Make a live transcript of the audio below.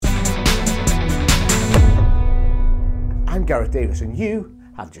Gareth Davis and you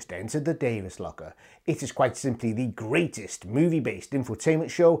have just entered the Davis Locker. It is quite simply the greatest movie-based infotainment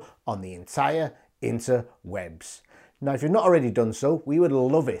show on the entire interwebs. Now, if you've not already done so, we would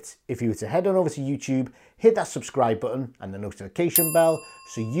love it if you were to head on over to YouTube, hit that subscribe button and the notification bell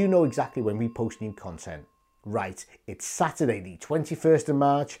so you know exactly when we post new content. Right, it's Saturday the 21st of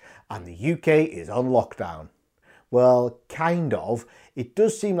March and the UK is on lockdown. Well, kind of. It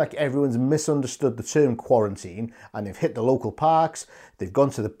does seem like everyone's misunderstood the term quarantine and they've hit the local parks, they've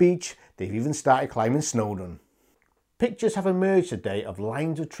gone to the beach, they've even started climbing Snowdon. Pictures have emerged today of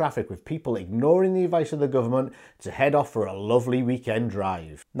lines of traffic with people ignoring the advice of the government to head off for a lovely weekend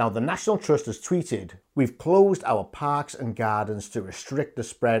drive. Now, the National Trust has tweeted, "We've closed our parks and gardens to restrict the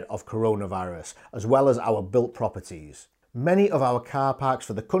spread of coronavirus, as well as our built properties. Many of our car parks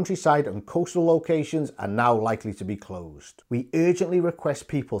for the countryside and coastal locations are now likely to be closed. We urgently request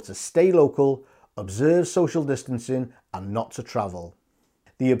people to stay local, observe social distancing and not to travel."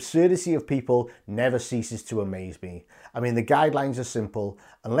 The absurdity of people never ceases to amaze me. I mean, the guidelines are simple.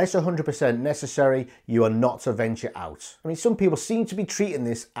 Unless 100% necessary, you are not to venture out. I mean, some people seem to be treating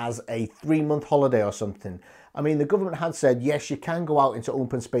this as a 3-month holiday or something. I mean, the government had said, yes, you can go out into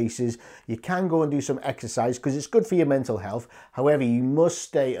open spaces, you can go and do some exercise because it's good for your mental health. However, you must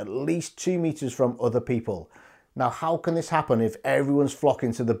stay at least 2 meters from other people. Now, how can this happen if everyone's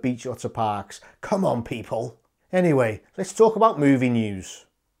flocking to the beach or to parks? Come on, people. Anyway, let's talk about movie news.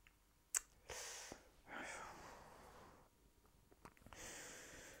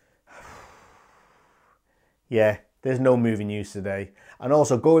 Yeah, there's no movie news today. And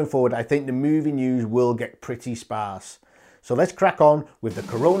also going forward, I think the movie news will get pretty sparse. So let's crack on with the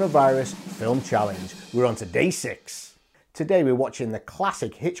Coronavirus Film Challenge. We're on to day 6. Today we're watching the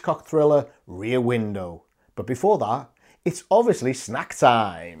classic Hitchcock thriller Rear Window. But before that, it's obviously snack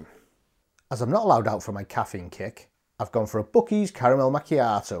time. As I'm not allowed out for my caffeine kick, I've gone for a Buc-ee's caramel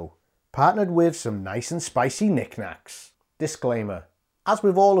macchiato, partnered with some nice and spicy knickknacks. Disclaimer, as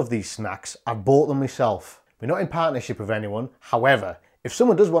with all of these snacks, I've bought them myself. We're not in partnership with anyone. However, if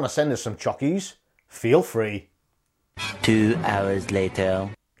someone does want to send us some chockies, feel free. 2 hours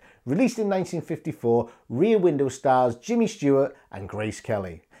later. Released in 1954, Rear Window stars Jimmy Stewart and Grace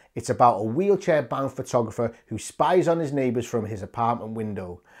Kelly. It's about a wheelchair-bound photographer who spies on his neighbours from his apartment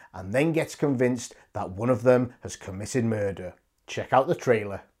window and then gets convinced that one of them has committed murder. Check out the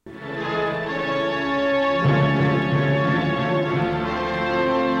trailer.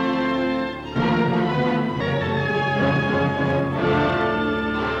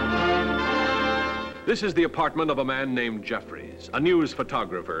 This is the apartment of a man named Jeffries, a news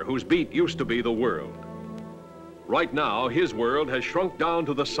photographer whose beat used to be the world. Right now, his world has shrunk down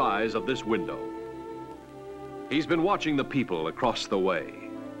to the size of this window. He's been watching the people across the way.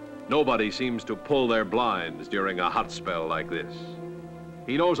 Nobody seems to pull their blinds during a hot spell like this.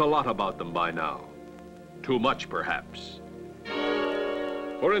 He knows a lot about them by now. Too much, perhaps.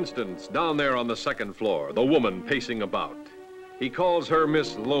 For instance, down there on the 2nd floor, the woman pacing about. He calls her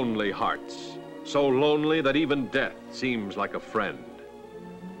Miss Lonely Hearts. So lonely that even death seems like a friend.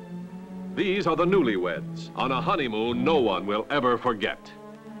 These are the newlyweds on a honeymoon no one will ever forget.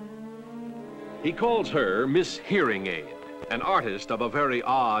 He calls her Miss Hearing Aid, an artist of a very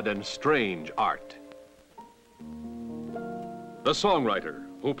odd and strange art. The songwriter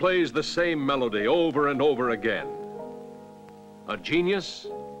who plays the same melody over and over again. A genius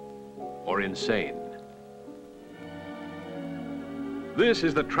or insane? This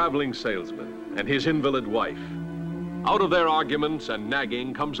is the traveling salesman and his invalid wife. Out of their arguments and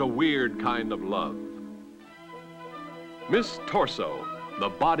nagging comes a weird kind of love. Miss Torso, the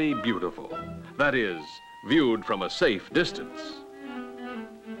body beautiful. That is, viewed from a safe distance.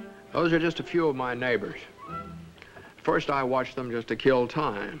 Those are just a few of my neighbors. First I watched them just to kill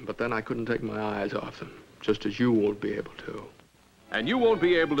time, but then I couldn't take my eyes off them, just as you won't be able to. And you won't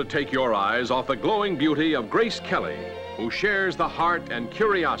be able to take your eyes off the glowing beauty of Grace Kelly, who shares the heart and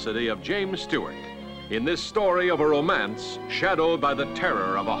curiosity of James Stewart in this story of a romance shadowed by the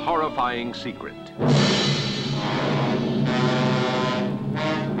terror of a horrifying secret.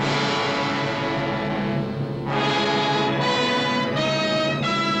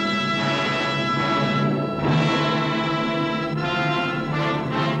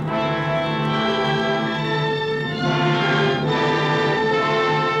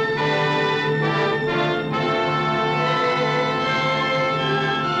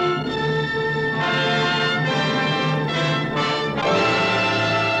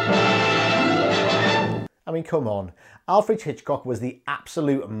 I mean, come on. Alfred Hitchcock was the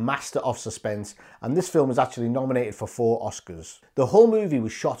absolute master of suspense, and this film was actually nominated for 4 Oscars. The whole movie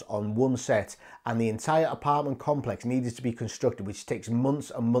was shot on one set, and the entire apartment complex needed to be constructed, which takes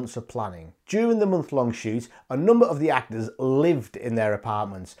months and months of planning. During the month-long shoot, a number of the actors lived in their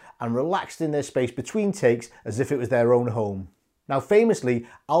apartments and relaxed in their space between takes as if it was their own home. Now famously,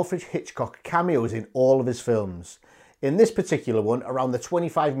 Alfred Hitchcock cameos in all of his films. In this particular one, around the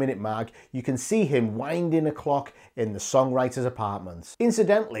 25-minute mark, you can see him winding a clock in the songwriter's apartment.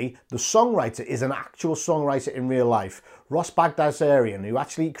 Incidentally, the songwriter is an actual songwriter in real life, Ross Bagdasarian, who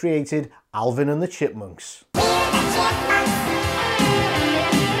actually created Alvin and the Chipmunks.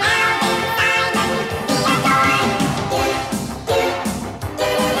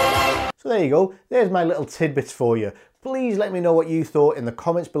 So there you go, there's my little tidbits for you. Please let me know what you thought in the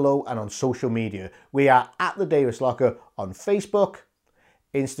comments below and on social media. We are at The Davis Locker on Facebook,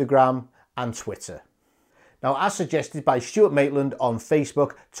 Instagram and Twitter. Now, as suggested by Stuart Maitland on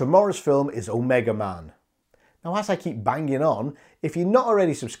Facebook, tomorrow's film is Omega Man. Now, as I keep banging on, if you're not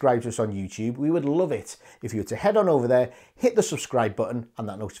already subscribed to us on YouTube, we would love it if you were to head on over there, hit the subscribe button and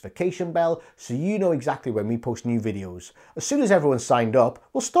that notification bell so you know exactly when we post new videos. As soon as everyone's signed up,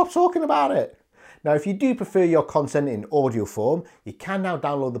 we'll stop talking about it. Now, if you do prefer your content in audio form, you can now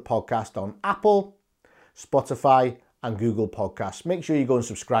download the podcast on Apple, Spotify and Google Podcasts. Make sure you go and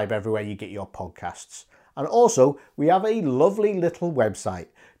subscribe everywhere you get your podcasts. And also, we have a lovely little website,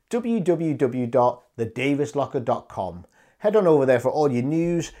 www.thedavislocker.com. Head on over there for all your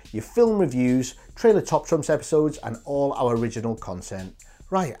news, your film reviews, Trailer Top Trumps episodes and all our original content.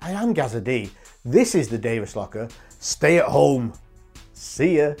 Right, I am Gazza D. This is The Davis Locker. Stay at home.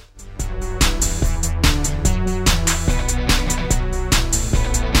 See ya.